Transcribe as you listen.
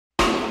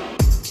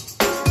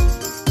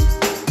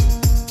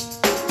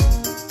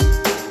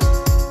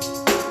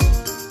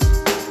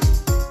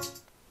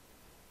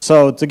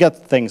So to get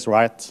things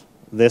right,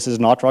 this is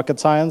not rocket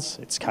science.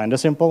 It's kind of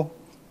simple.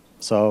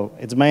 So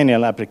it's mainly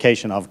an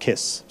application of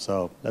KISS.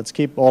 So let's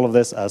keep all of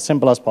this as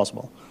simple as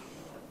possible.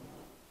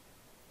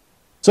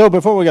 So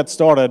before we get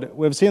started,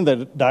 we've seen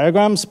the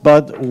diagrams,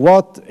 but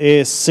what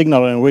is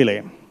signaling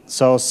really?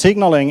 So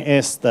signaling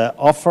is the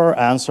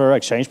offer-answer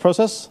exchange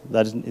process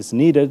that is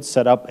needed to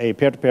set up a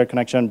peer-to-peer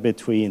connection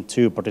between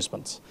two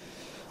participants.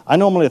 I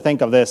normally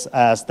think of this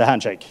as the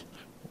handshake.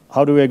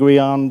 How do we agree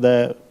on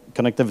the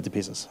connectivity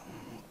pieces?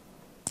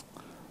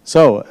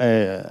 So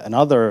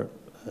another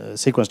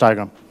sequence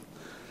diagram.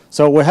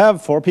 So we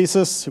have four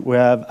pieces. We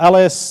have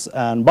Alice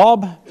and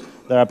Bob,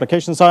 their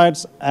application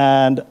sides,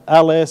 and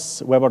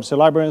Alice WebRTC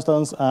library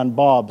instance and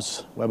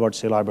Bob's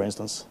WebRTC library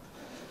instance.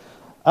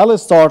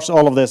 Alice starts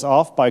all of this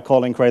off by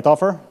calling create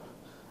offer.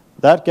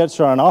 That gets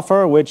her an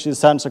offer which is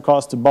sent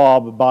across to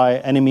Bob by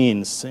any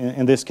means.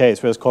 In this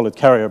case, we just call it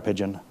carrier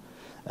pigeon.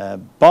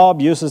 Bob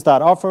uses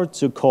that offer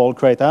to call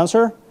create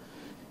answer,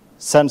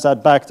 sends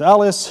that back to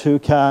Alice, who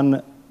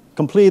can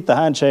complete the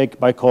handshake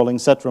by calling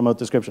set remote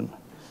description.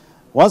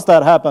 Once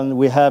that happens,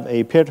 we have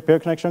a peer-to-peer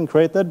connection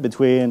created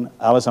between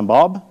Alice and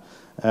Bob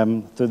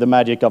through the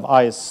magic of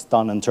ice,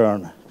 stun, and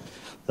turn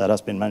that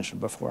has been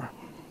mentioned before.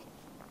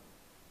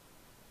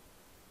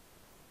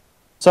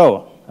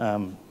 So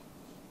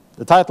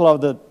the title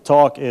of the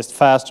talk is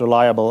Fast,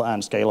 Reliable,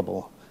 and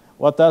Scalable.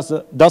 What does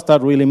that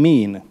really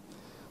mean?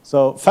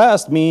 So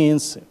fast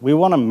means we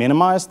want to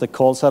minimize the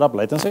call setup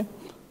latency.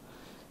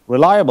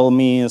 Reliable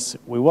means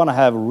we want to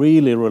have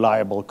really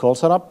reliable call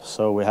setup,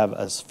 so we have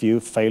as few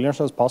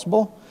failures as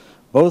possible,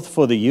 both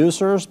for the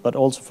users, but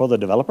also for the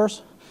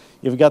developers.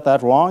 If you get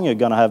that wrong, you're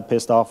going to have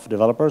pissed off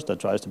developers that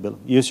tries to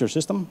use your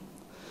system.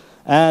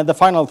 And the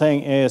final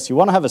thing is you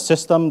want to have a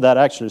system that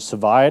actually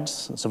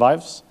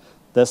survives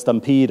the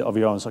stampede of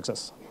your own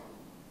success.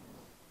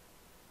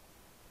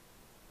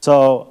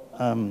 So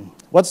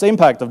what's the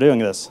impact of doing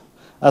this?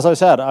 As I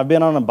said, I've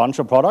been on a bunch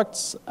of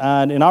products,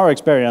 and in our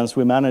experience,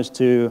 we managed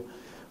to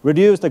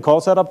reduce the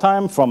call setup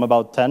time from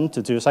about 10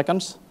 to 2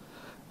 seconds.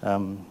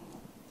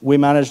 We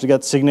managed to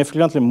get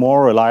significantly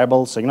more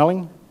reliable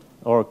signaling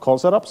or call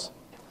setups.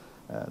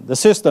 The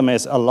system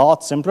is a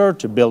lot simpler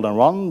to build and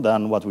run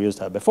than what we used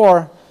to have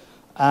before,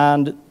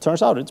 and it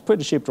turns out it's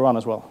pretty cheap to run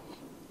as well.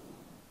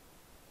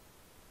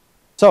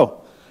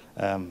 So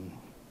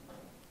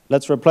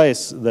let's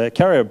replace the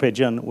carrier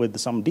pigeon with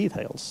some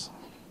details.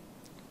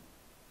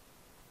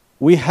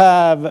 We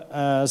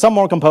have some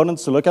more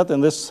components to look at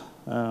in this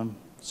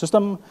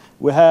system.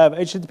 We have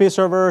HTTP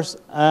servers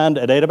and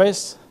a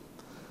database.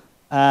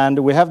 And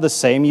we have the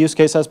same use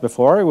case as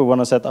before. We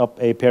want to set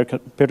up a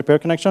peer-to-peer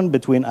connection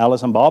between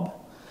Alice and Bob.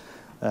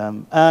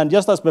 And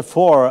just as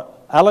before,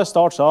 Alice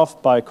starts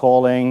off by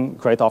calling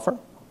create offer.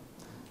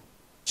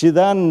 She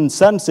then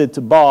sends it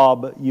to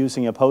Bob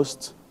using a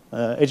post,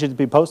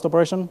 HTTP post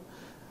operation.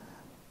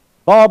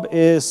 Bob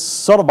is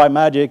sort of by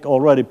magic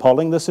already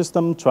polling the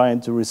system, trying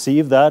to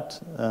receive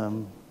that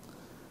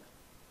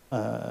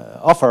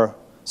offer,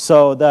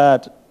 so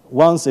that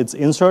once it's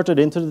inserted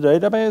into the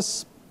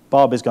database,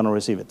 Bob is going to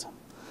receive it.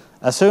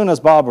 As soon as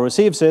Bob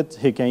receives it,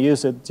 he can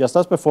use it just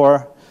as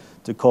before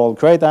to call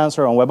create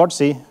answer on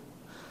WebRTC,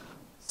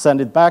 send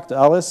it back to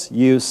Alice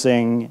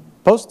using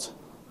post.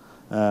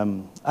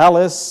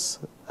 Alice,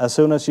 as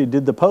soon as she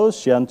did the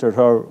post, she entered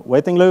her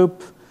waiting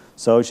loop.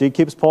 So she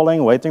keeps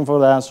polling, waiting for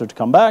the answer to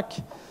come back.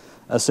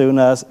 As soon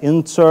as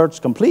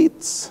insert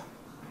completes,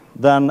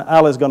 then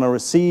Alice is going to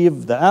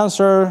receive the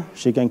answer.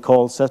 She can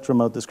call set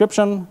remote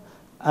description,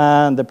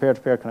 and the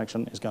peer-to-peer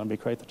connection is going to be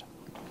created.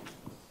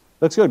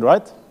 Looks good,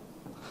 right?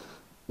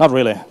 Not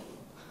really.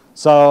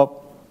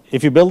 So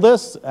if you build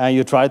this and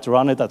you try to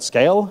run it at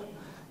scale,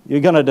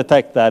 you're going to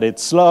detect that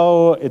it's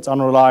slow, it's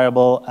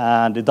unreliable,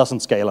 and it doesn't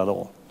scale at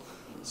all.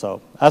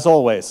 So as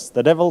always,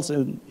 the devil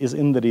is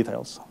in the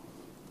details.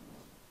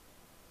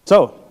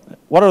 So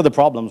what are the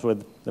problems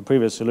with the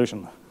previous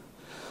solution?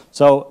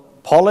 So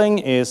polling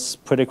is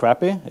pretty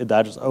crappy. It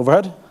adds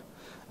overhead,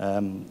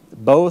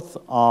 both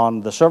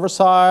on the server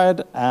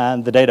side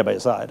and the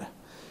database side.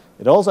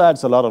 It also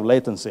adds a lot of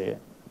latency.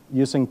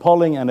 Using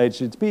polling and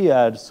HTTP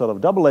adds sort of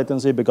double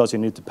latency because you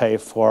need to pay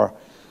for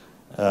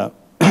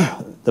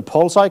the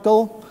poll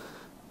cycle,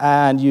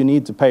 and you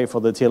need to pay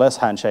for the TLS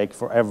handshake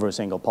for every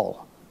single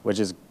poll, which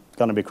is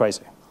going to be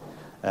crazy.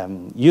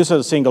 Use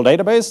a single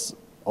database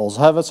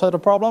also have a set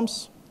of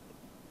problems.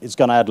 It's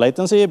going to add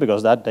latency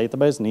because that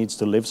database needs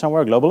to live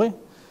somewhere globally.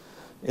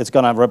 It's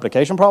going to have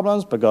replication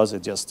problems because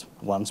it's just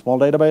one small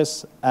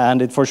database, and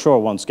it for sure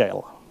won't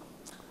scale.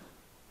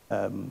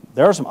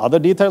 There are some other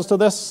details to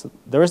this.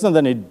 There isn't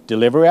any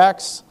delivery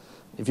axe.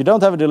 If you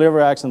don't have a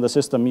delivery axe in the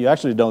system, you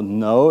actually don't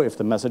know if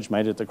the message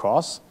made it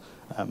across.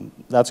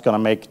 That's going to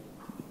make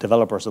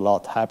developers a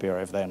lot happier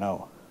if they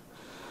know.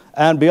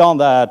 And beyond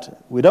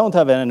that, we don't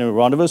have any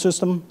rendezvous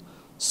system.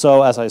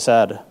 So as I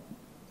said,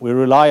 we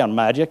rely on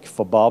magic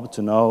for Bob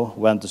to know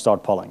when to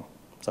start polling.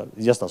 So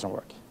it just doesn't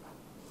work.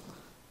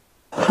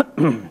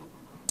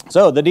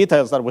 So the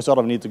details that we sort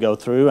of need to go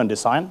through and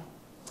design.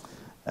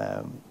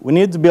 We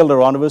need to build a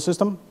rendezvous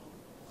system.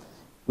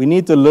 we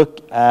need to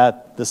look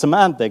at the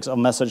semantics of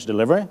message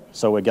delivery,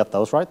 so we get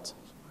those right.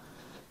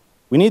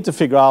 We need to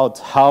figure out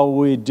how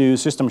we do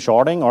system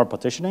sharding or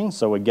partitioning,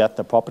 so we get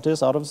the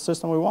properties out of the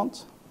system we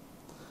want.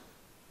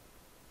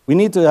 We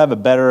need to have a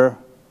better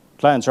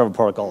client-server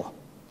protocol.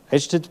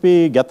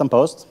 HTTP, GET, and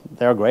POST,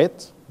 they're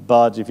great,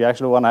 but if you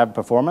actually want to have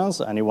performance,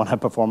 and you want to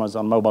have performance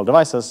on mobile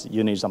devices,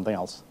 you need something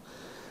else.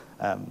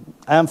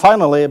 And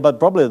finally, but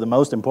probably the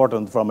most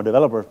important from a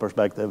developer's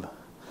perspective,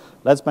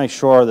 let's make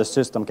sure the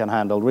system can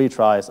handle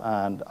retries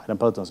and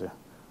idempotency.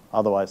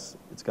 Otherwise,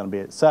 it's going to be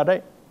a sad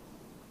day.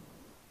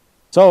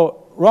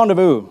 So,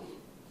 rendezvous.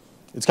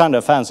 It's kind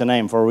of a fancy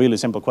name for a really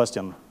simple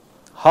question.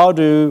 How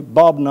do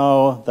Bob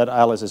know that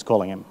Alice is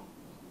calling him?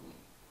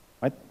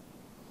 Right?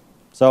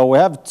 So we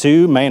have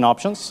two main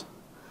options.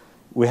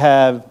 We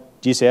have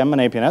GCM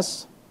and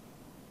APNS,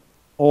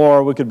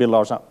 or we could build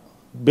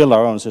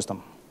our own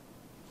system.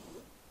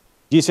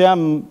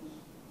 GCM,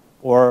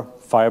 or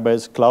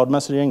Firebase Cloud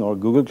Messaging, or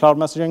Google Cloud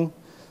Messaging,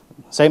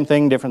 same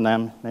thing, different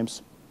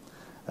names,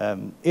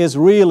 is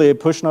really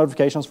push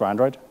notifications for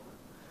Android.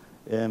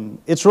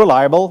 It's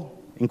reliable,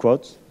 in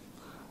quotes,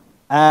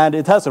 and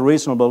it has a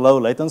reasonable low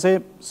latency.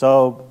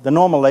 So the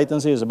normal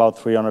latency is about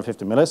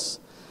 350 millis,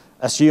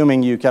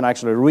 assuming you can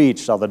actually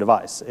reach the other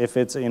device. If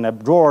it's in a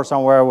drawer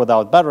somewhere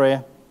without battery,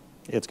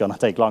 it's going to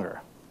take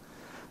longer.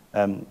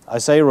 I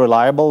say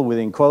reliable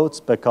within quotes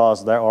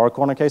because there are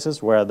corner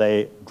cases where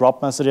they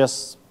drop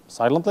messages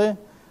silently,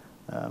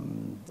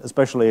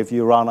 especially if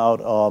you run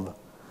out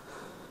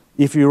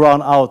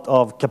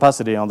of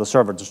capacity on the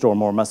server to store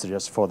more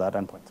messages for that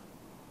endpoint.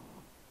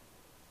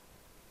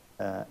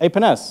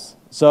 APNS.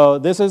 So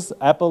this is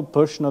Apple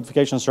Push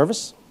Notification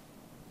Service.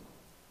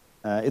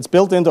 It's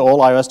built into all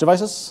iOS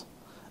devices.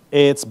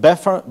 It's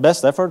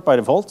best effort by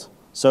default.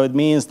 So it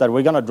means that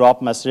we're going to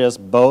drop messages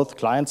both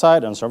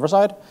client-side and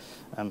server-side.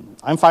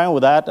 I'm fine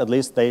with that. At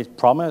least they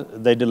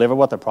deliver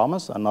what they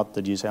promise and not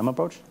the GCM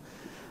approach.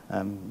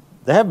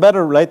 They have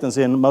better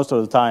latency most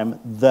of the time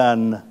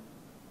than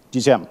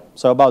GCM,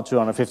 so about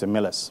 250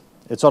 millis.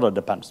 It sort of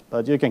depends,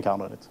 but you can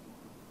count on it.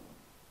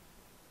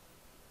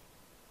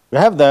 We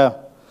have the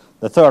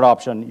third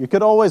option. You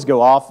could always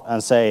go off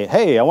and say,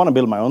 hey, I want to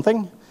build my own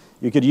thing.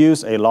 You could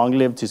use a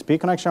long-lived TCP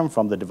connection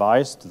from the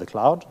device to the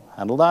cloud,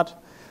 handle that.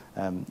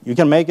 You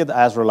can make it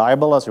as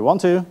reliable as you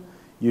want to.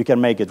 You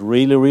can make it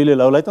really, really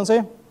low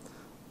latency.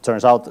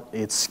 Turns out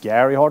it's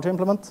scary hard to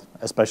implement,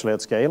 especially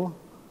at scale.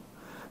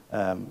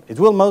 It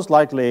will most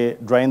likely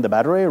drain the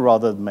battery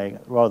rather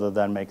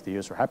than make the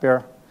user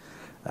happier.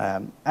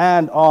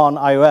 And on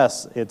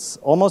iOS, it's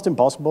almost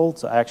impossible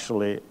to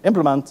actually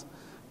implement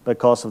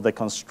because of the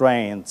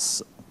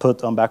constraints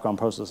put on background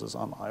processes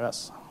on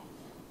iOS.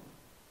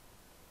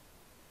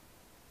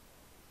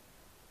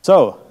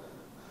 So,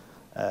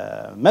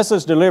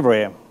 message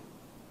delivery.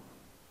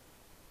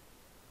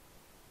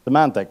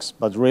 Semantics,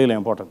 but really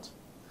important.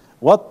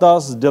 What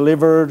does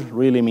delivered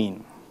really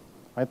mean?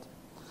 Right?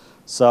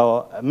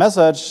 So a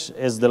message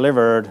is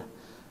delivered,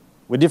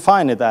 we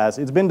define it as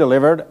it's been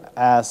delivered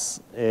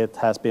as it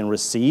has been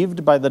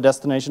received by the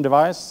destination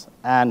device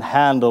and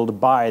handled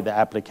by the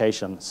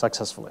application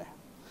successfully.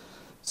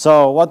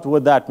 So what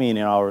would that mean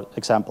in our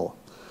example?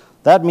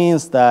 That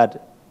means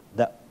that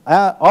the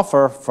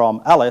offer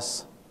from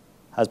Alice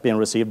has been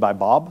received by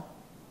Bob.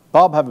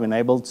 Bob have been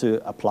able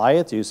to apply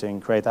it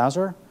using create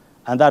answer,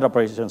 and that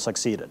operation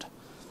succeeded.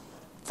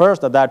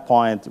 First, at that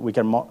point,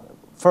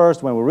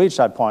 first, when we reach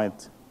that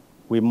point,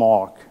 we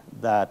mark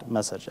that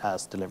message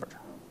as delivered.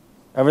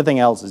 Everything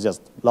else is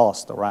just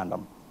lost or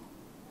random.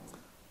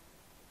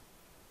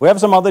 We have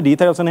some other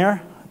details in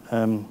here.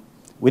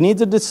 We need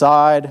to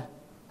decide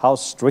how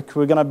strict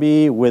we're going to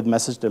be with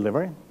message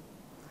delivery.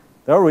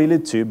 There are really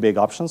two big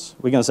options.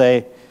 We can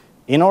say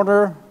in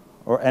order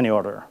or any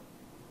order.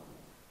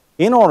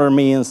 In order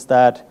means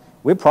that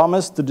we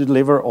promise to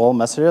deliver all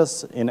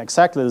messages in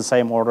exactly the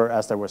same order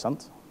as they were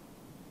sent.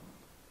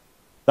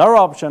 The other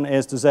option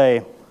is to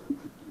say,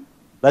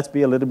 let's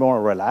be a little more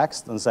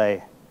relaxed and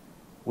say,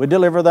 we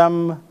deliver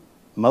them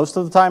most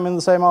of the time in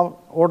the same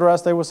order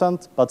as they were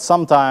sent, but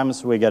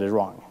sometimes we get it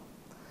wrong.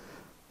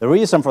 The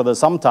reason for the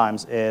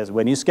sometimes is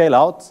when you scale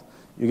out,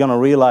 you're going to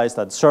realize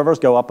that servers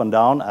go up and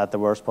down at the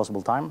worst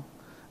possible time.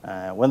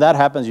 When that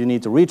happens, you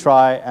need to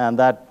retry, and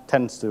that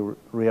tends to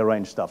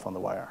rearrange stuff on the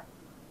wire.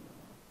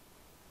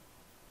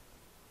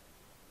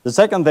 The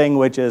second thing,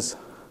 which is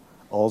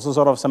also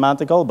sort of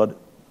semantical but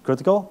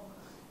critical,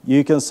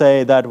 you can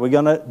say that we're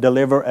going to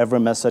deliver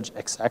every message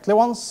exactly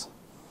once,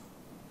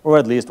 or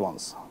at least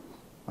once,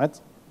 right?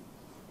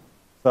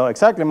 So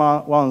exactly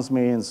once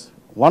means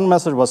one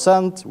message was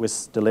sent, we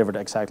delivered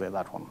exactly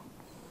that one.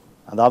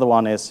 And the other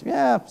one is,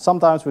 yeah,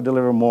 sometimes we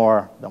deliver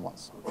more than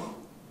once.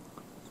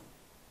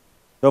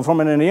 So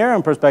from an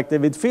engineering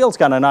perspective, it feels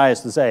kind of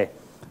nice to say,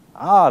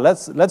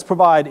 let's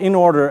provide in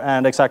order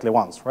and exactly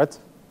once, right?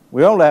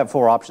 We only have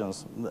 4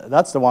 options.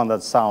 That's the one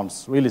that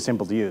sounds really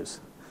simple to use.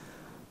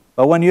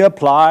 But when you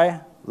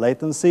apply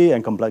latency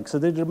and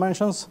complexity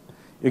dimensions,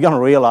 you're going to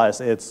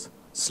realize it's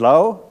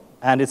slow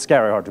and it's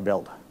scary hard to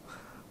build.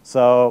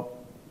 So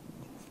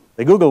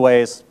The Google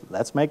way is,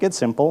 let's make it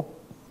simple,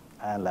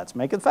 and let's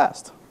make it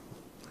fast.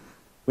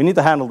 We need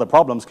to handle the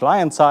problems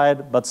client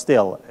side, but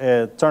still,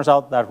 it turns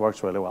out that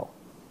works really well.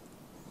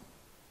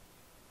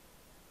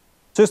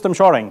 System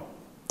sharding.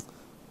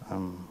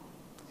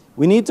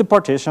 We need to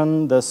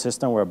partition the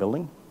system we're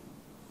building.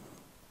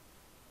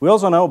 We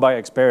also know by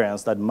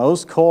experience that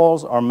most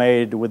calls are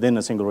made within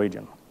a single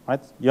region, right?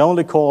 You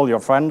only call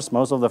your friends.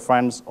 Most of the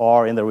friends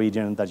are in the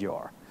region that you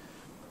are,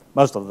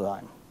 most of the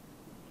time.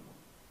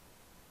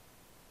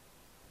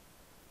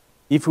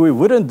 If we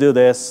wouldn't do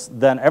this,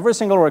 then every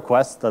single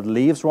request that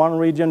leaves one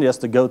region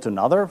just to go to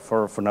another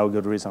for no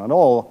good reason at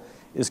all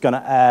is going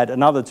to add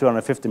another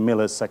 250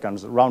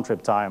 milliseconds round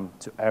trip time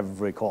to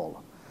every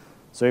call.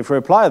 So if we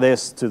apply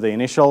this to the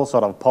initial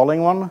sort of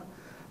polling one,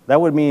 that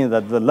would mean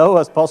that the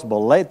lowest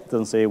possible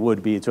latency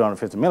would be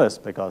 250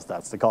 millis because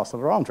that's the cost of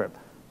the round trip,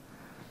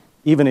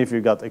 even if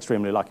you got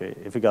extremely lucky.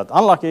 If you got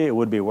unlucky, it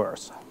would be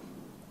worse.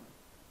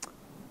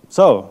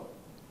 So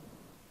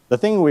the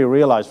thing we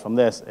realized from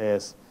this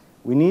is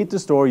we need to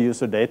store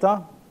user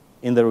data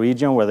in the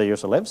region where the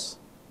user lives,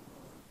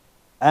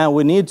 and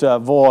we need to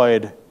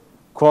avoid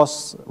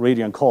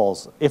cross-region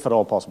calls, if at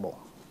all possible.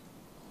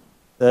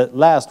 The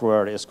last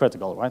word is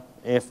critical, right?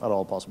 If at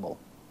all possible.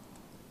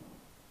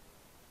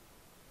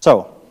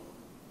 So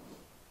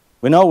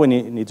we know we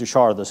need to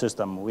shard the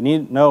system. We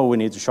know we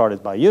need to shard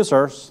it by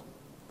users.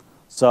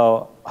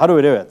 So how do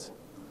we do it?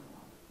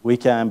 We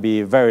can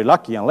be very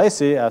lucky and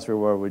lazy, as we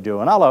were with Joe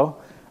and Allo,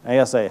 and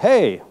just say,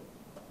 hey,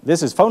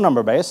 this is phone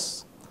number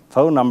based.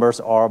 Phone numbers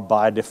are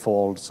by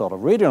default sort of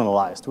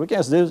regionalized. We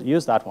can just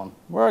use that one.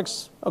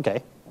 Works,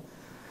 okay.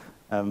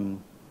 There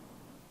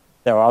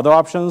are other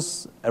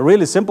options. A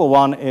really simple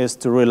one is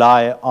to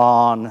rely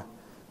on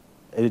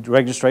a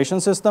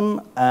registration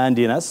system and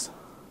DNS.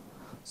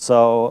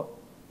 So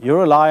you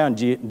rely on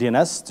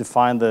DNS to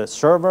find the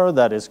server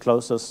that is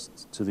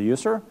closest to the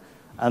user,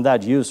 and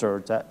that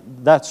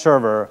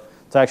server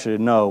to actually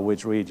know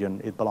which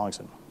region it belongs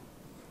in.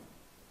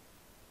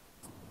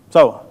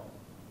 So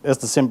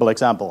it's a simple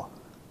example,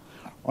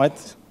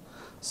 right?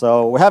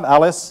 So we have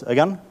Alice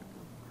again.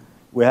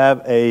 We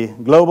have a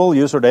global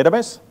user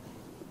database.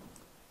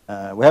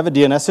 We have a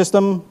DNS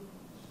system.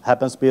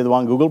 Happens to be the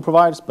one Google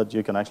provides, but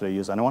you can actually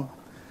use anyone.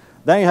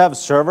 Then you have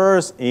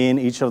servers in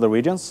each of the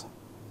regions,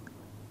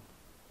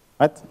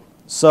 right?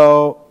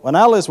 So when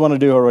Alice wants to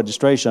do her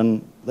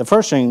registration, the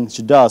first thing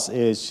she does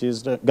is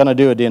she's going to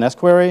do a DNS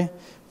query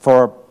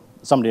for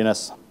some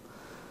DNS.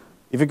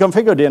 If you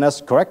configure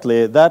DNS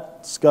correctly,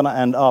 that's going to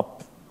end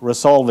up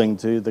resolving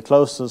to the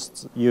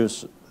closest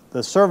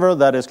the server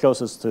that is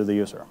closest to the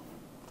user.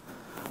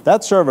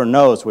 That server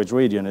knows which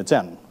region it's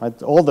in,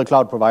 right? All the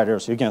cloud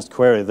providers, you can just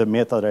query the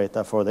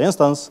metadata for the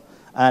instance,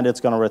 and it's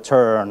going to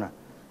return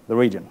the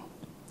region.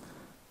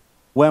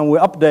 When we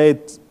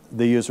update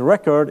the user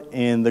record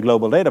in the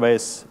global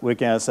database, we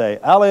can say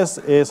Alice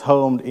is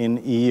homed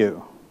in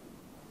EU.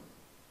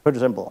 Pretty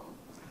simple.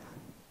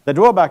 The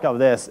drawback of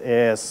this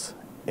is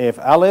if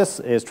Alice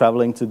is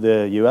traveling to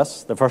the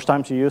US the first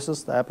time she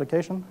uses the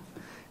application,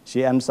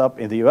 she ends up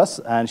in the US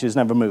and she's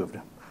never moved.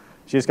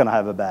 She's going to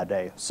have a bad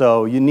day.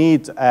 So you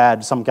need to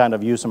add some kind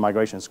of user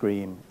migration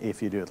screen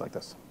if you do it like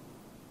this.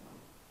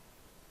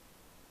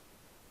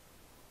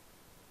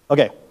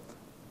 OK,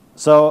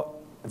 so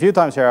a few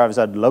times here I've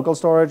said local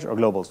storage or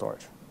global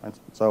storage. Right?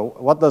 So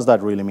what does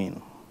that really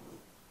mean?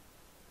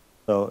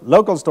 So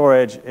local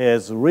storage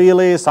is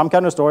really some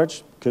kind of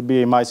storage. Could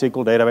be a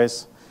MySQL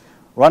database,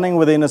 running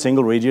within a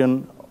single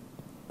region,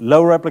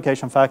 low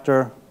replication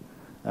factor,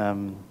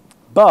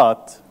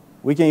 but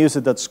we can use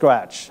it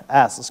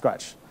as a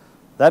scratch.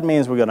 That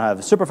means we're going to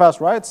have super fast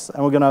writes,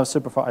 and we're going to have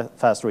super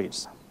fast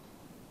reads.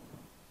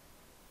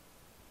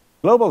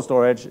 Global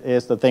storage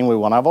is the thing we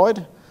want to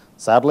avoid.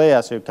 Sadly,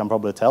 as you can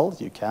probably tell,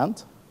 you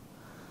can't.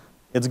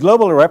 It's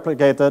globally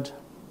replicated.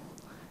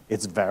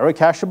 It's very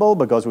cacheable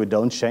because we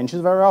don't change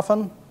it very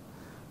often.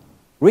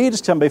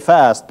 Reads can be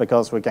fast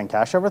because we can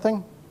cache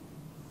everything.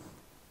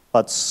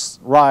 But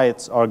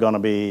writes are going to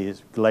be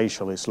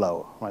glacially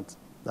slow, right?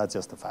 That's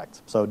just a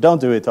fact. So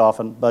don't do it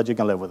often, but you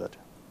can live with it.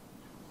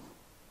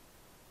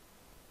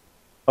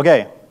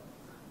 OK,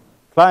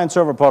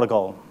 client-server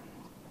protocol.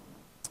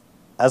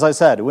 As I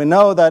said, we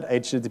know that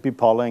HTTP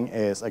polling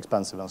is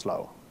expensive and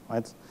slow,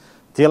 right?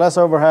 TLS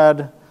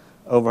overhead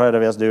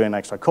of just doing an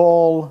extra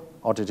call,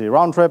 RTT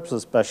round trips,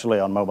 especially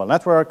on mobile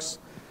networks.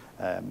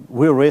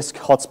 We risk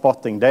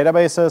hotspotting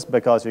databases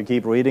because you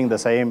keep reading the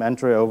same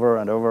entry over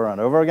and over and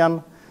over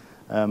again.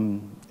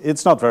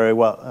 It's not very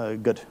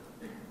good.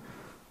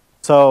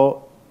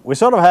 So we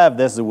sort of have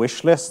this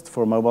wish list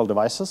for mobile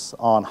devices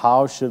on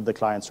how should the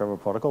client-server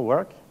protocol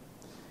work.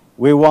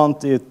 We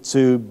want it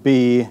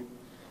to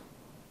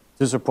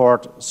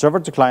support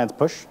server-to-client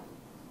push.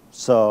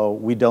 So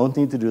we don't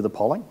need to do the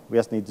polling. We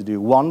just need to do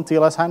one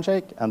TLS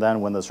handshake, and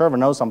then when the server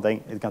knows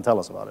something, it can tell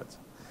us about it.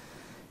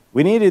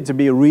 We need it to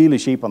be really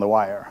cheap on the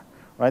wire,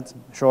 right?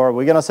 Sure,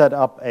 we're going to set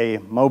up a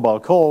mobile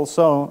call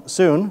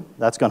soon.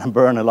 That's going to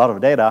burn a lot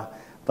of data,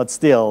 but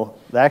still,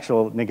 the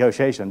actual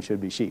negotiation should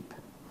be cheap.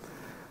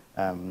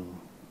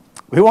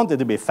 We want it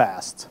to be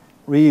fast,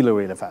 really,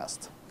 really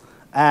fast.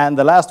 And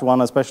the last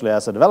one, especially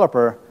as a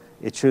developer,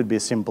 it should be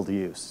simple to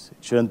use.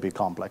 It shouldn't be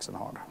complex and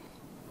hard.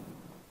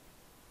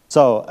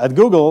 So at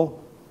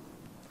Google,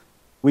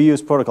 we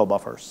use protocol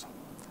buffers.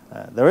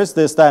 There is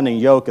this standing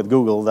joke at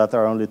Google that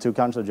there are only two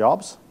kinds of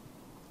jobs.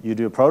 You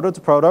do proto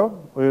to proto,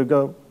 or you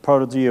go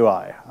proto to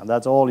UI. And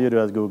that's all you do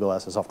at Google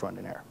as a software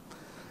engineer.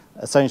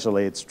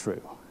 Essentially, it's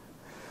true.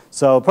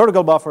 So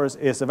protocol buffers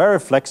is a very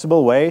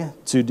flexible way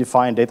to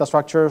define data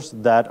structures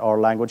that are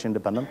language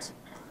independent.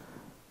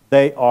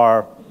 They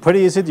are pretty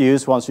easy to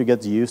use once you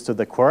get used to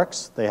the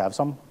quirks. They have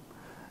some.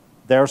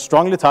 They're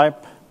strongly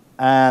typed,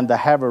 and they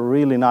have a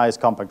really nice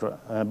compact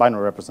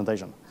binary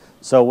representation.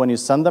 So when you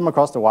send them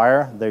across the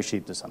wire, they're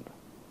cheap to send.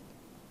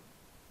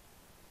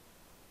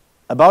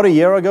 About a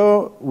year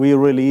ago, we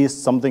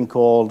released something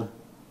called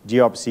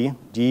gRPC,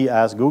 G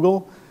as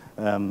Google,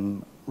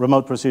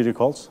 remote procedure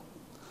calls.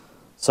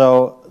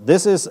 So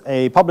this is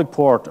a public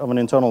port of an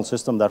internal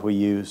system that we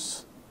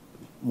use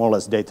more or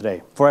less day to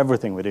day for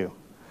everything we do.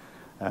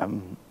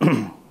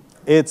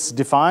 It's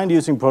defined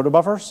using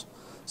protobufers.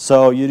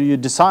 So you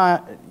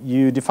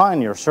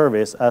define your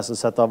service as a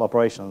set of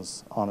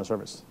operations on a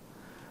service.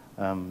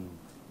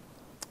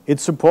 It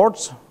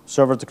supports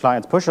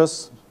server-to-client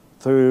pushes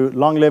through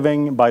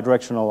long-living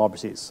bidirectional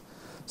RPCs.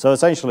 So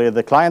essentially,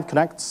 the client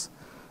connects,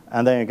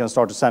 and then you can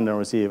start to send and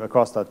receive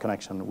across that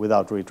connection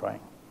without retrying.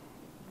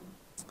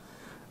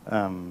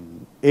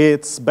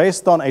 It's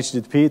based on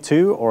HTTP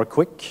 2 or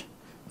QUIC.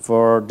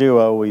 For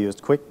Duo, we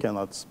used QUIC, and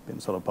that's been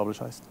sort of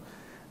publicized.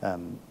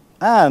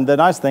 And the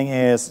nice thing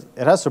is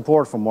it has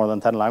support for more than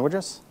 10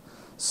 languages.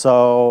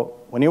 So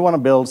when you want to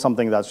build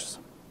something that's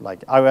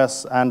like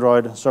iOS,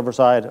 Android,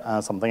 server-side,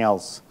 and something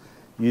else,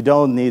 you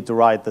don't need to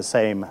write the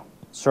same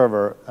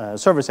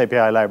service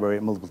API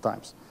library multiple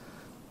times.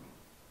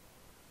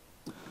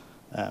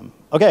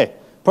 OK,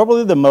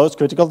 probably the most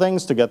critical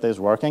things to get this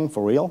working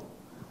for real.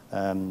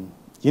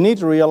 You need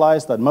to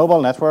realize that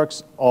mobile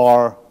networks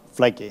are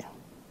flaky.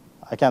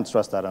 I can't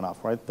stress that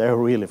enough, right? They're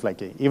really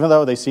flaky. Even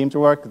though they seem to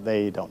work,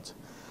 they don't.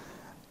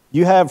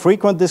 You have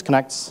frequent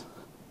disconnects,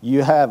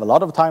 you have a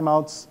lot of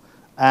timeouts,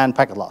 and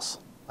packet loss.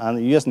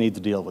 And you just need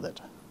to deal with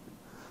it.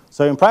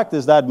 So in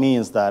practice, that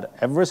means that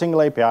every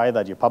single API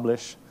that you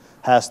publish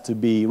has to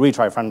be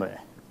retry friendly,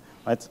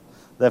 right?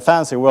 The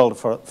fancy word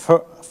for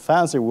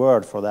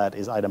that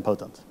is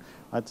idempotent,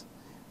 right?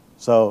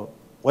 So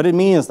what it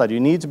means is that you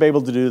need to be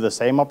able to do the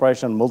same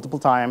operation multiple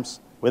times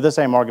with the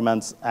same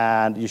arguments,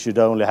 and you should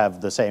only have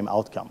the same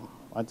outcome,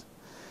 right?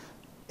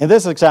 In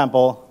this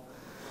example,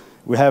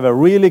 we have a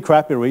really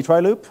crappy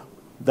retry loop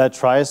that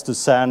tries to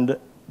send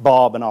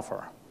Bob an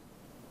offer.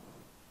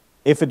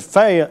 If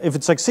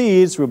it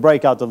succeeds, we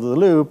break out of the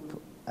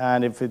loop,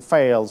 and if it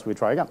fails, we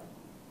try again.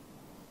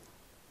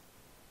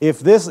 If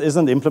this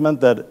isn't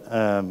implemented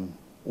in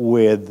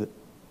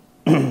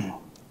a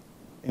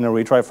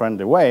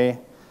retry-friendly way,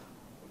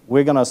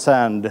 we're going to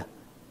send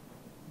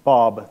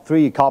Bob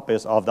 3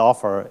 copies of the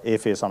offer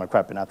if he's on a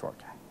crappy network,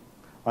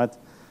 right?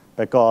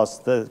 Because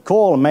the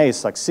call may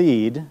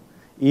succeed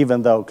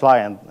even though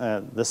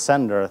the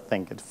sender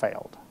think it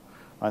failed,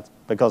 right?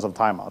 Because of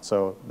timeout.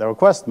 So the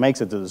request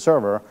makes it to the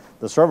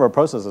server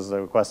processes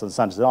the request and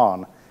sends it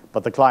on,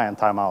 but the client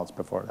timeouts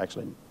before it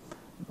actually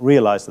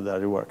realized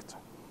that it worked.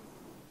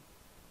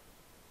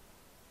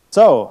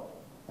 So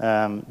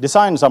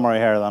design summary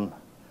here then.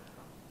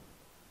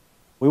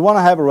 We want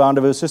to have a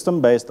rendezvous system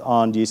based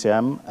on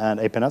GCM and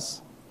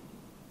APNS.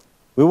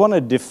 We want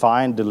to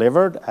define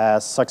delivered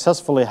as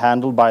successfully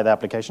handled by the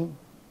application.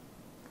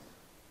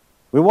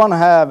 We want to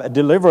have a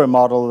delivery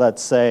model that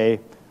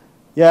say,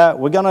 yeah,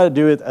 we're going to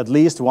do it at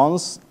least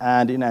once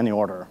and in any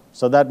order.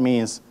 So that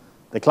means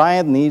the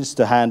client needs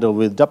to handle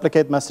with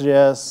duplicate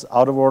messages,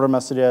 out-of-order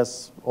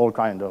messages, all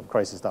kind of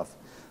crazy stuff.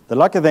 The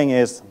lucky thing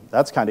is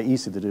that's kind of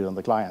easy to do on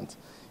the client.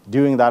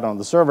 Doing that on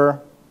the server,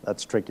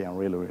 that's tricky and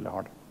really, really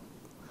hard.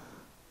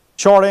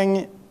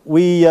 Sharding,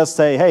 we just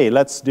say, hey,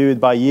 let's do it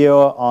by year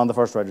on the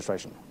first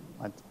registration,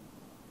 right?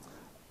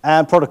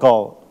 And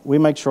protocol, we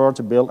make sure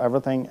to build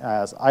everything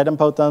as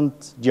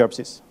idempotent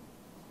gRPCs.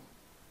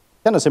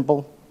 Kind of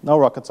simple, no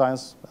rocket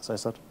science, as I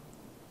said.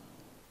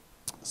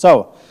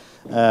 So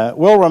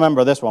we'll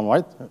remember this one,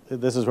 right?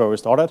 This is where we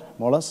started,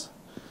 more or less.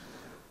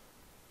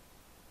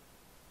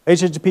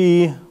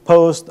 HTTP,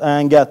 post,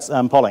 and gets,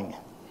 and polling.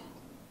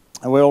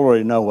 And we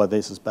already know why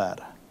this is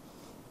bad.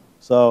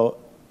 So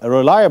a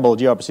reliable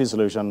gRPC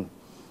solution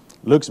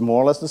looks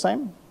more or less the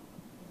same,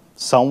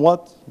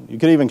 somewhat. You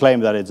could even claim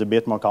that it's a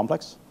bit more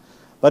complex.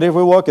 But if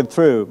we walk it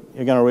through,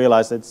 you're going to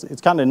realize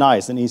it's kind of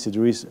nice and easy to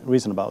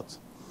reason about.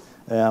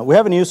 We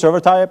have a new server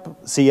type,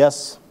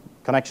 CS,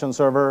 connection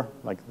server,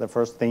 like the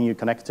first thing you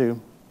connect to.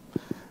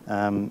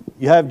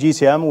 You have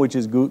GCM, which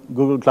is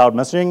Google Cloud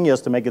Messaging,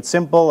 just to make it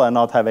simple and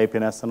not have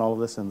APNS and all of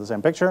this in the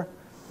same picture.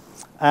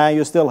 And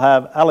you still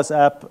have Alice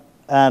app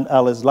and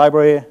Alice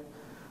library,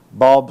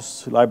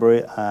 Bob's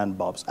library, and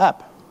Bob's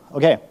app.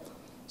 OK,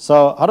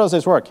 so how does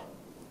this work?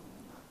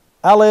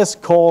 Alice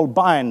call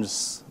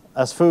binds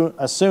as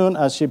soon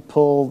as she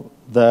pulled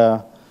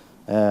the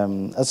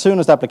as soon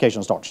as the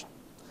application starts.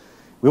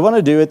 We want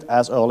to do it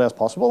as early as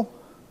possible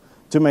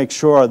to make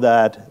sure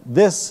that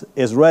this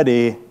is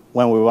ready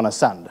when we want to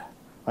send,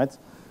 right?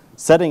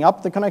 Setting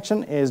up the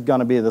connection is going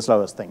to be the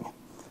slowest thing.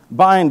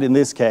 Bind, in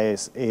this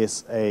case,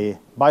 is a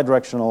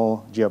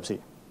bidirectional gRPC.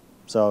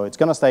 So it's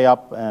going to stay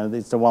up, and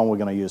it's the one we're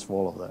going to use for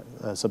all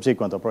of the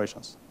subsequent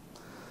operations.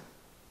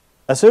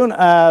 As soon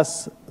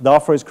as the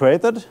offer is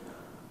created,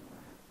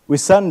 we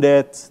send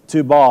it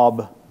to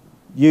Bob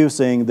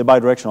using the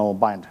bidirectional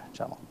bind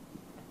channel.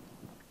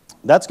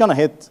 That's going to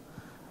hit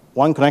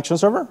one connection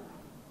server,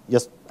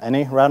 just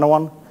any random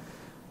one.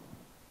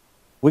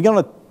 We're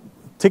going to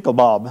tickle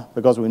Bob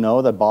because we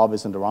know that Bob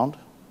isn't around.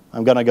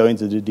 I'm going to go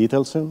into the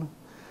details soon.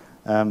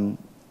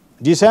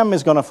 GCM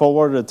is going to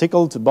forward a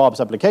tickle to Bob's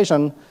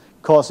application,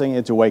 causing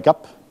it to wake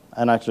up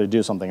and actually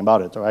do something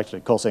about it, or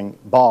actually causing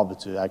Bob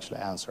to actually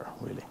answer,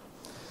 really.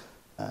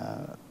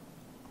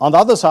 On the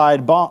other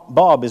side,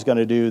 Bob is going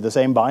to do the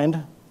same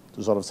bind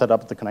to sort of set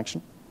up the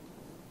connection.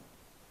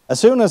 As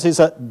soon as he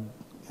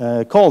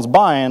calls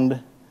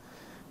bind,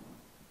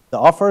 the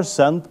offer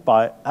sent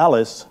by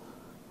Alice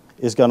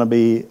is going to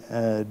be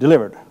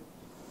delivered.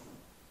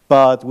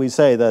 But we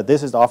say that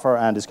this is the offer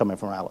and it's coming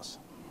from Alice.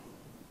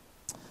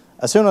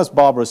 As soon as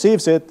Bob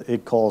receives it,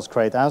 it calls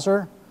create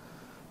answer.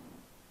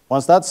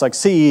 Once that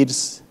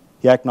succeeds,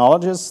 he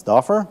acknowledges the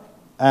offer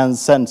and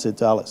sends it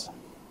to Alice.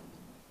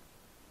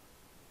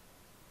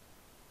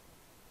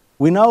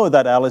 We know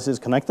that Alice is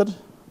connected,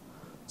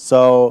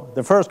 so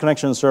the first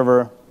connection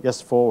server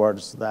just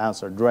forwards the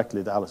answer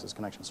directly to Alice's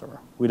connection server.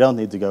 We don't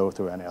need to go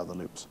through any other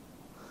loops.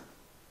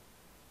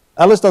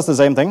 Alice does the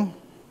same thing.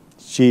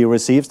 She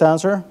receives the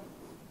answer,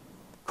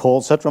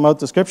 calls set remote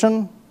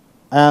description,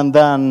 and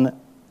then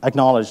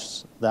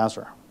acknowledges the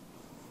answer.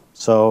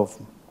 So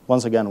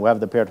once again, we have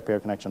the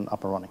peer-to-peer connection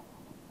up and running.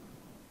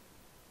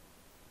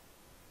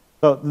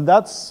 So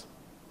that's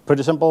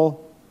pretty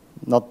simple,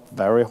 not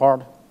very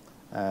hard.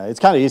 It's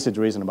kind of easy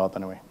to reason about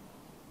anyway.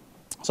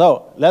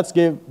 So let's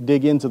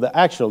dig into the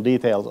actual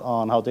details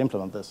on how to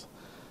implement this.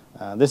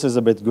 This is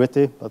a bit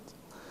gritty, but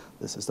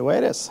this is the way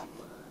it is.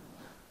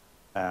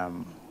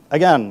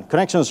 Again,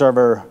 connection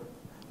server,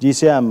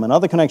 GCM,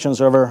 another connection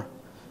server.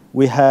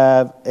 We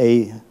have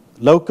a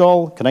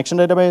local connection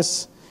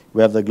database.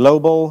 We have the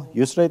global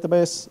user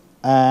database.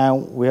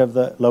 And we have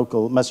the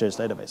local messages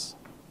database.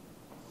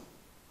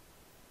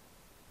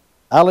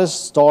 Alice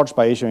starts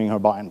by issuing her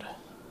bind.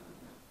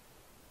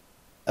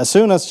 As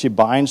soon as she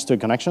binds to a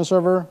connection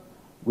server,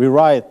 we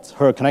write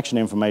her connection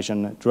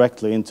information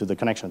directly into the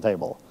connection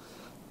table.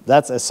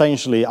 That's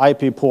essentially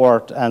IP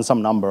port and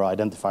some number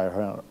identifier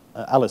her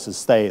Alice's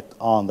state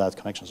on that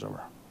connection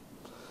server.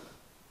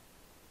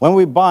 When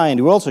we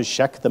bind, we also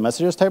check the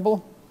messages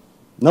table.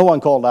 No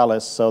one called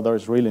Alice, so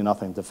there's really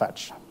nothing to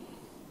fetch.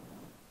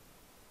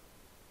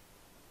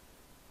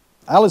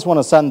 Alice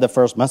wants to send the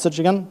first message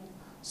again,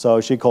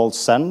 so she calls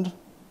send,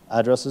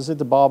 addresses it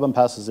to Bob, and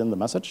passes in the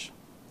message.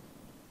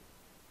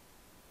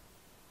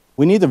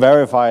 We need to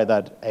verify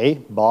that A,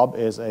 Bob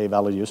is a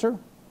valid user,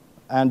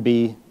 and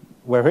B,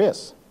 where he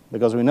is,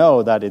 because we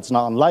know that it's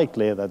not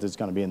unlikely that it's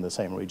going to be in the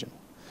same region.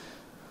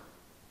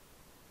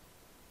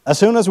 As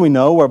soon as we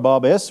know where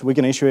Bob is, we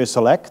can issue a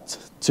select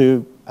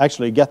to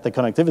actually get the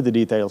connectivity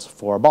details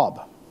for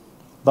Bob.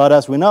 But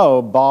as we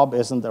know, Bob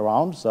isn't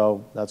around,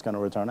 so that's going to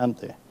return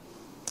empty.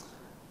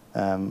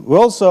 We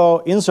also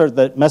insert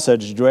that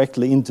message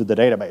directly into the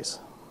database.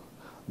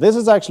 This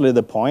is actually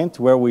the point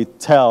where we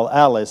tell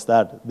Alice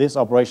that this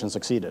operation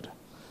succeeded.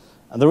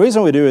 And the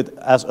reason we do it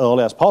as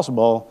early as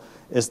possible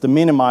is to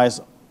minimize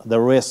the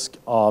risk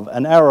of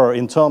an error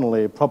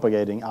internally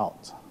propagating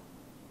out.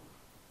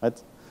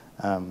 Right?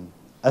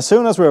 As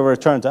soon as we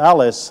return to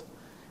Alice,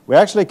 we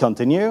actually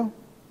continue.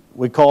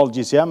 We call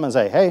GCM and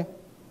say, hey,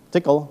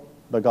 tickle,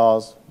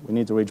 because we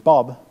need to reach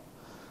Bob.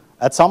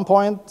 At some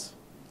point,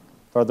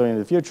 further in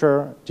the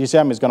future,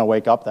 GCM is going to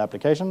wake up the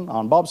application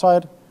on Bob's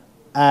side,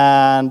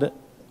 and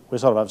we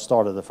sort of have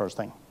started the first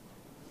thing.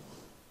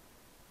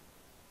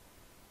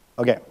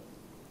 OK.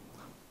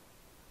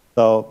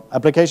 So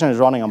application is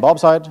running on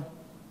Bob's side.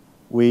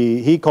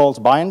 He calls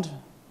bind.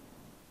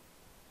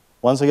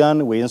 Once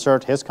again, we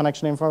insert his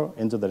connection info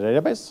into the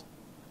database.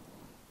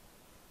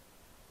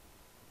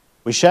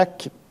 We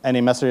check any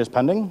messages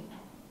pending.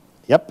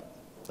 Yep,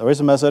 there is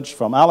a message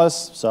from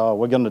Alice, so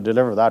we're going to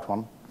deliver that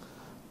one.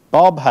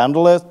 Bob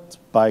handled it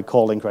by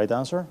calling create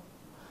answer.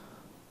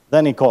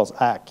 Then he calls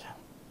ACK.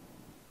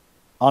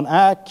 On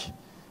ACK,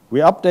 we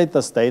update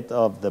the state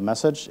of the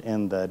message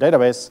in the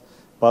database,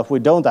 but we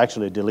don't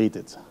actually delete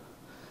it.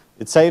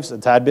 It saves a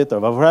tad bit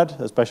of overhead,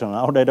 especially on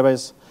our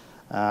database,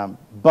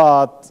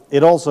 but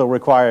it also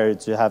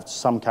requires to have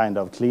some kind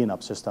of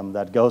cleanup system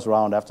that goes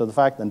around after the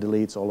fact and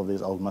deletes all of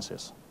these old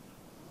messages.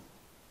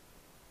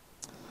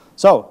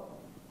 So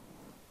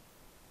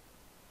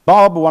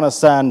Bob wants to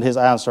send his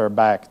answer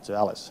back to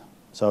Alice.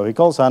 So he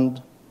calls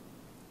send.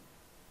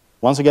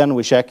 Once again,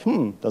 we check,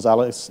 does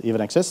Alice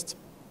even exist?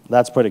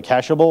 That's pretty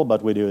cacheable,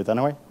 but we do it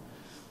anyway.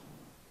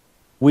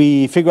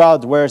 We figure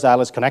out where is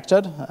Alice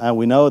connected, and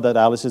we know that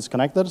Alice is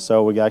connected,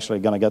 so we're actually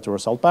going to get the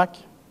result back.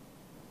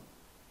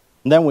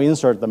 And then we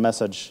insert the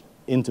message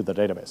into the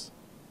database.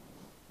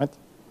 Right?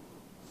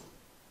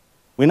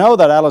 We know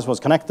that Alice was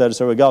connected,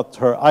 so we got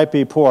her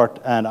IP port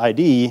and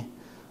ID.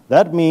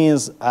 That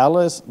means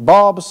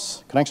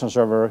Bob's connection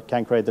server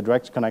can create a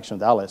direct connection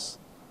with Alice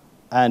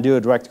and do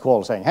a direct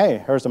call saying,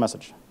 hey, here's the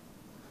message.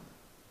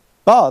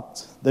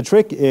 But the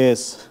trick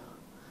is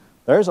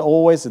there's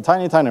always a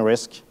tiny, tiny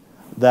risk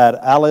that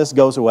Alice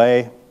goes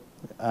away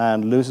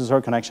and loses her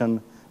connection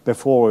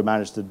before we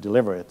manage to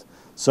deliver it.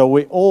 So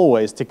we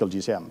always tickle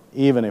GCM,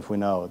 even if we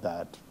know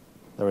that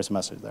there is a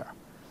message there.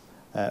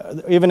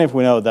 Even if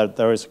we know that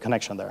there is a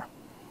connection there.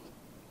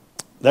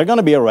 There's going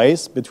to be a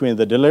race between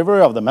the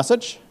delivery of the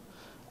message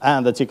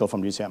and the tickle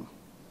from GCM.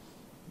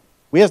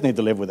 We just need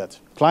to live with it.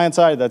 Client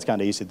side, that's kind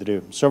of easy to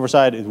do. Server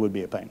side, it would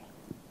be a pain.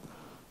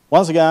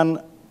 Once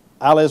again,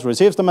 Alice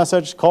receives the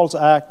message, calls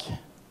ACK,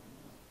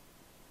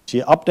 she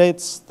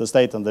updates the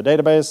state in the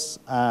database,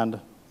 and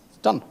it's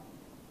done.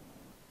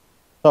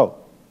 So,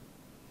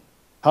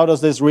 how does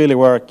this really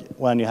work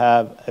when you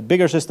have a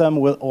bigger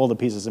system with all the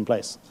pieces in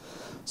place?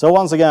 So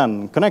once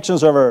again, connection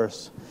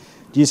servers,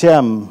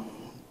 GCM,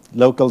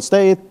 local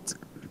state,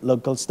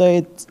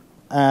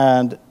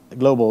 and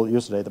global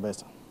user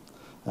database.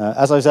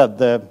 As I said,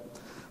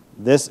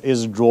 this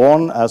is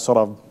drawn as sort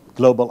of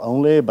global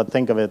only, but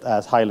think of it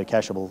as highly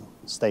cacheable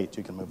state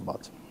you can move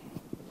about.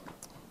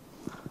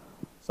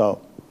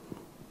 So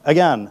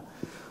again,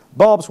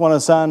 Bob's want to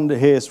send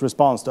his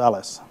response to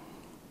Alice.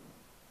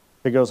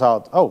 Figures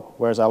out, oh,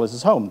 where's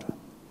Alice's home?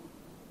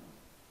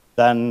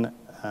 Then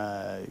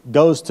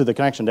goes to the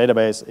connection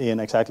database in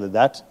exactly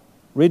that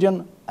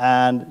region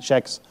and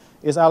checks,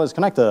 is Alice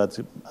connected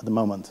at the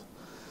moment?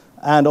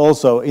 And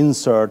also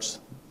inserts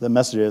the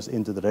messages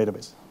into the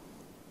database.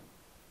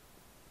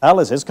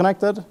 Alice is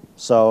connected,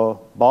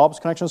 so Bob's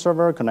connection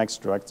server connects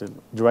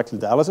directly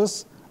to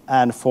Alice's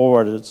and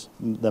forwards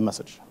the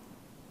message.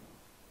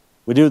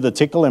 We do the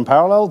tickle in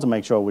parallel to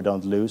make sure we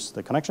don't lose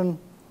the connection.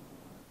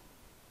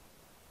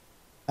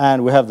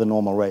 And we have the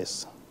normal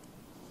race.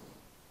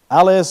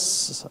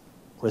 Alice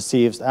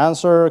receives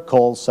answer,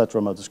 calls set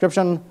remote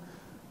description.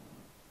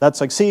 That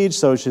succeeds,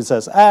 so she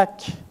says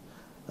ACK.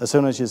 As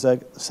soon as she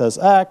says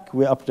ACK,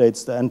 we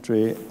update the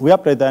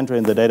entry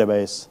in the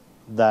database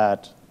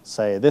that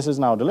say this is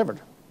now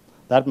delivered.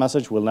 That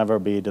message will never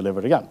be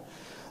delivered again.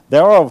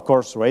 There are, of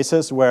course,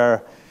 races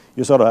where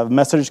you sort of have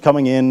message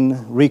coming in,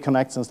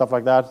 reconnects and stuff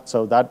like that,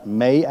 so that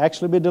may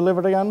actually be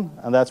delivered again,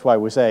 and that's why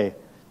we say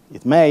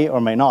it may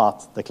or may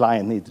not, the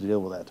client needs to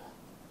deal with it.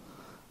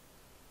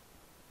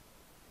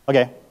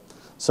 Okay,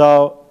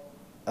 so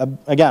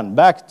again,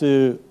 back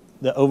to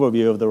the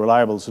overview of the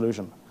reliable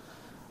solution.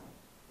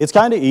 It's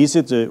kind of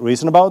easy to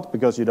reason about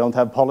because you don't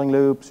have polling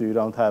loops, you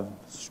don't have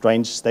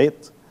strange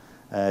state.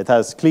 It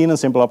has clean and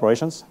simple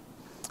operations.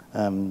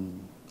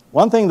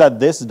 One thing that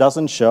this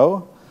doesn't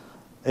show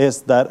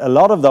is that a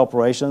lot of the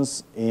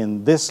operations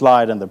in this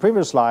slide and the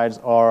previous slides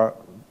are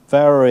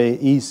very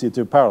easy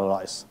to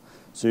parallelize.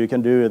 So you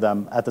can do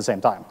them at the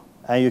same time.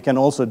 And you can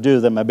also do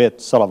them a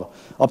bit sort of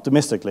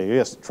optimistically. You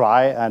just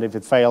try, and if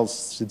it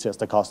fails, it's just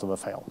the cost of a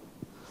fail.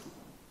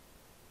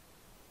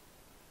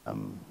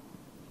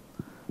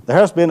 There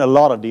has been a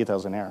lot of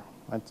details in here,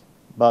 right?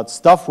 But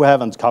stuff we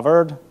haven't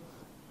covered,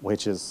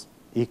 which is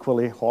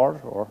equally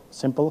hard or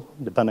simple,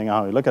 depending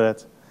on how you look at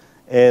it,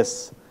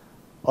 is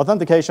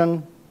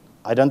authentication,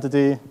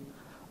 identity,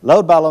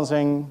 load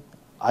balancing,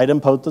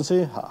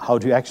 idempotency. How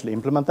do you actually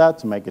implement that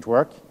to make it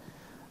work?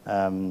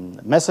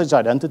 Message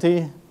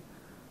identity,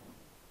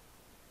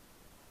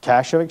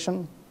 cache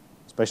eviction,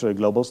 especially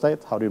global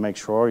state. How do you make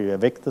sure you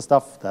evict the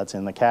stuff that's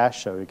in the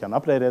cache so you can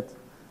update it?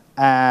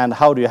 And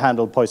how do you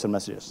handle poison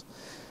messages?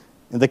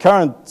 In the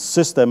current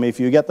system, if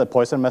you get the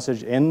poison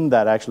message in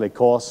that actually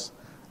cause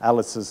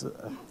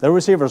the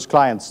receiver's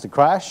clients to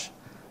crash,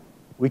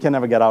 we can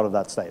never get out of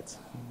that state.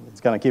 It's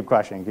going to keep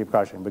crashing,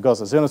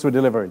 because as soon as we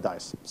deliver, it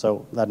dies.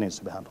 So that needs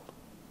to be handled.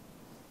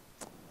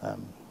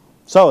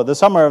 So the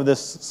summary of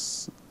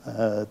this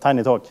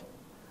tiny talk.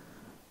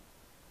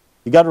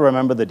 You got to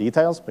remember the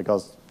details,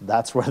 because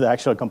that's where the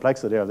actual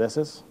complexity of this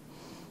is.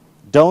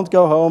 Don't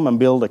go home and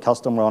build a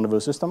custom rendezvous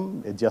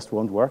system. It just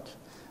won't work.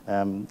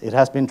 It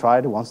has been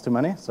tried once too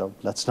many, so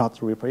let's not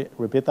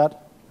repeat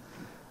that.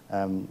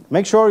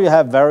 Make sure you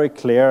have very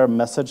clear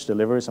message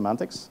delivery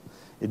semantics.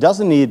 It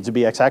doesn't need to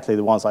be exactly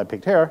the ones I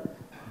picked here,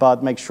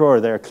 but make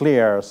sure they're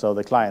clear so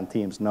the client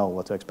teams know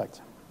what to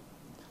expect.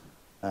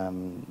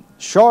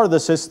 Shore the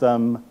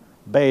system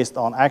based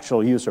on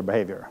actual user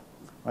behavior,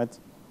 right?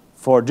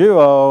 For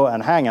Duo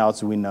and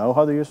Hangouts, we know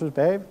how the users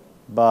behave,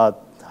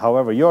 but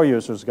however your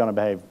user is going to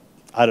behave,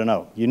 I don't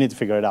know. You need to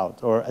figure it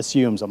out or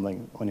assume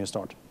something when you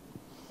start.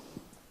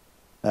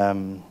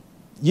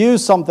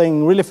 Use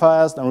something really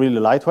fast and really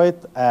lightweight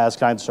as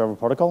client-server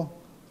protocol,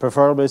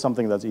 preferably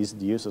something that's easy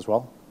to use as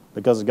well,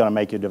 because it's going to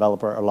make your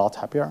developer a lot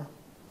happier.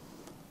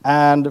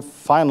 And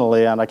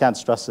finally, and I can't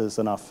stress this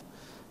enough,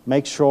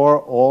 make sure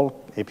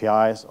all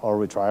APIs are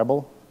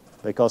retriable.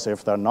 Because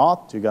if they're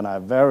not, you're going to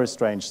have very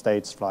strange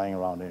states flying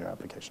around in your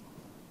application.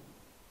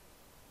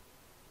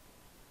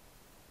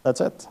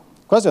 That's it.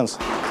 Questions?